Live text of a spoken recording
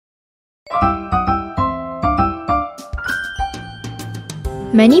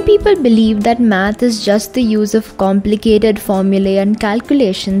Many people believe that math is just the use of complicated formulae and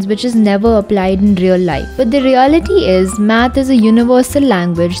calculations which is never applied in real life. But the reality is, math is a universal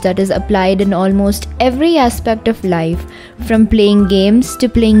language that is applied in almost every aspect of life, from playing games to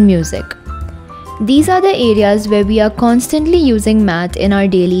playing music. These are the areas where we are constantly using math in our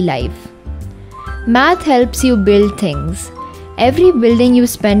daily life. Math helps you build things. Every building you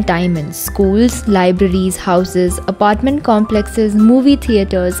spend time in, schools, libraries, houses, apartment complexes, movie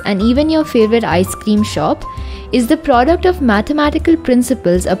theaters, and even your favorite ice cream shop, is the product of mathematical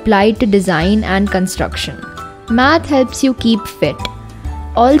principles applied to design and construction. Math helps you keep fit.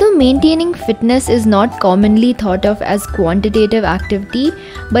 Although maintaining fitness is not commonly thought of as quantitative activity,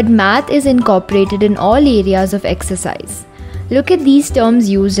 but math is incorporated in all areas of exercise. Look at these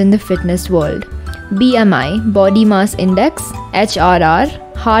terms used in the fitness world. BMI, body mass index,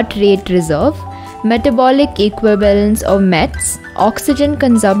 HRR, heart rate reserve, metabolic equivalence of METs, oxygen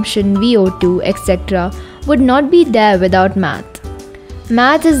consumption, VO2, etc. would not be there without math.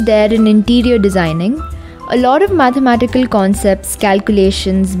 Math is there in interior designing. A lot of mathematical concepts,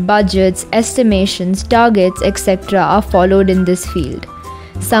 calculations, budgets, estimations, targets, etc. are followed in this field.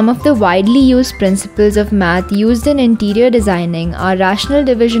 Some of the widely used principles of math used in interior designing are rational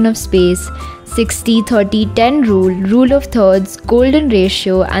division of space, 60-30-10 rule, rule of thirds, golden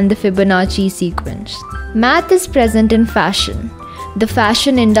ratio, and the Fibonacci sequence. Math is present in fashion. The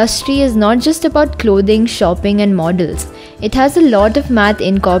fashion industry is not just about clothing, shopping, and models. It has a lot of math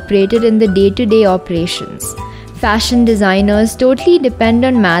incorporated in the day-to-day operations. Fashion designers totally depend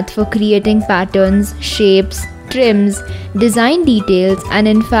on math for creating patterns, shapes, trims, design details, and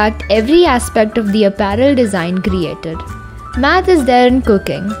in fact every aspect of the apparel design created. Math is there in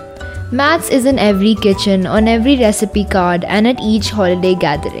cooking. Maths is in every kitchen, on every recipe card, and at each holiday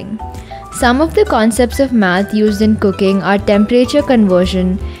gathering. Some of the concepts of math used in cooking are temperature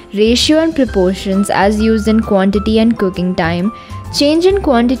conversion, ratio and proportions as used in quantity and cooking time, change in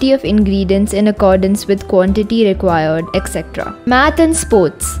quantity of ingredients in accordance with quantity required, etc. Math and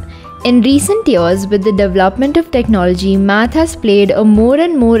sports. In recent years, with the development of technology, math has played a more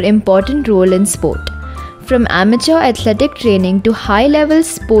and more important role in sport. From amateur athletic training to high-level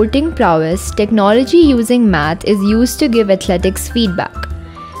sporting prowess, technology using math is used to give athletics feedback.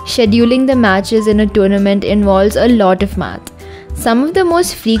 Scheduling the matches in a tournament involves a lot of math. Some of the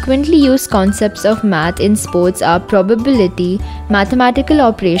most frequently used concepts of math in sports are probability, mathematical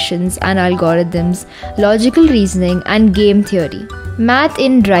operations and algorithms, logical reasoning, and game theory. Math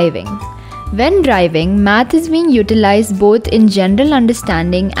in driving. When driving, math is being utilized both in general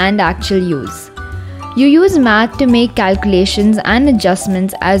understanding and actual use. You use math to make calculations and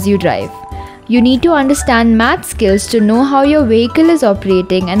adjustments as you drive. You need to understand math skills to know how your vehicle is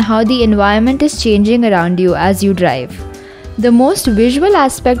operating and how the environment is changing around you as you drive. The most visual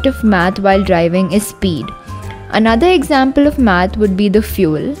aspect of math while driving is speed. Another example of math would be the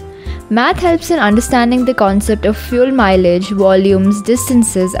fuel. Math helps in understanding the concept of fuel mileage, volumes,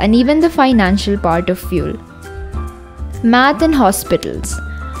 distances, and even the financial part of fuel. Math in hospitals.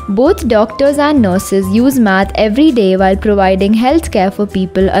 Both doctors and nurses use math every day while providing healthcare for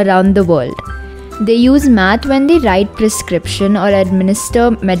people around the world. They use math when they write prescription or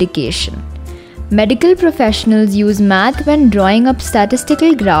administer medication. Medical professionals use math when drawing up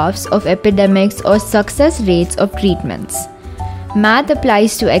statistical graphs of epidemics or success rates of treatments. Math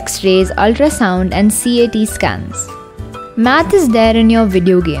applies to X-rays, ultrasound, and CAT scans. Math is there in your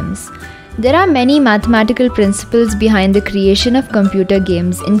video games. There are many mathematical principles behind the creation of computer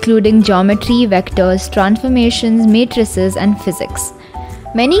games, including geometry, vectors, transformations, matrices, and physics.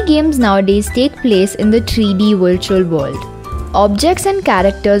 Many games nowadays take place in the 3D virtual world. Objects and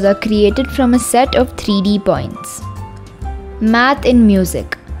characters are created from a set of 3D points. Math in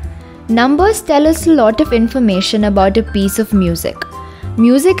music. Numbers tell us a lot of information about a piece of music.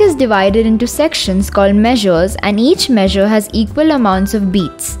 Music is divided into sections called measures, and each measure has equal amounts of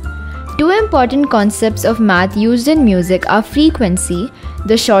beats. Two important concepts of math used in music are frequency,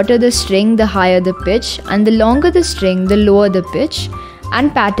 the shorter the string, the higher the pitch, and the longer the string, the lower the pitch,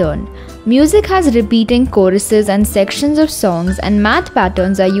 and pattern. Music has repeating choruses and sections of songs, and math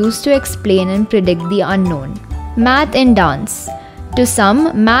patterns are used to explain and predict the unknown. Math in dance. To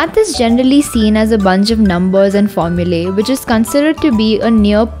some, math is generally seen as a bunch of numbers and formulae, which is considered to be a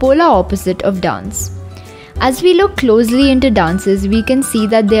near polar opposite of dance. As we look closely into dances, we can see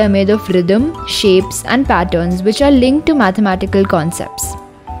that they are made of rhythm, shapes, and patterns which are linked to mathematical concepts.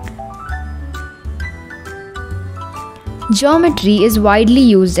 Geometry is widely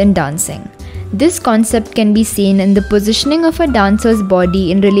used in dancing. This concept can be seen in the positioning of a dancer's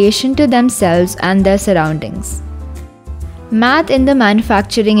body in relation to themselves and their surroundings. Math in the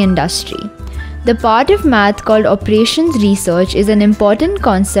manufacturing industry. The part of math called operations research is an important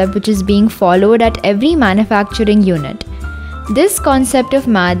concept which is being followed at every manufacturing unit. This concept of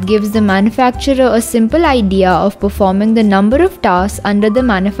math gives the manufacturer a simple idea of performing the number of tasks under the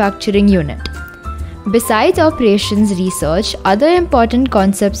manufacturing unit. Besides operations research, other important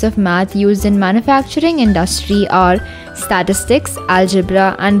concepts of math used in manufacturing industry are statistics,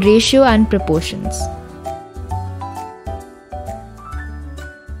 algebra, and ratio and proportions.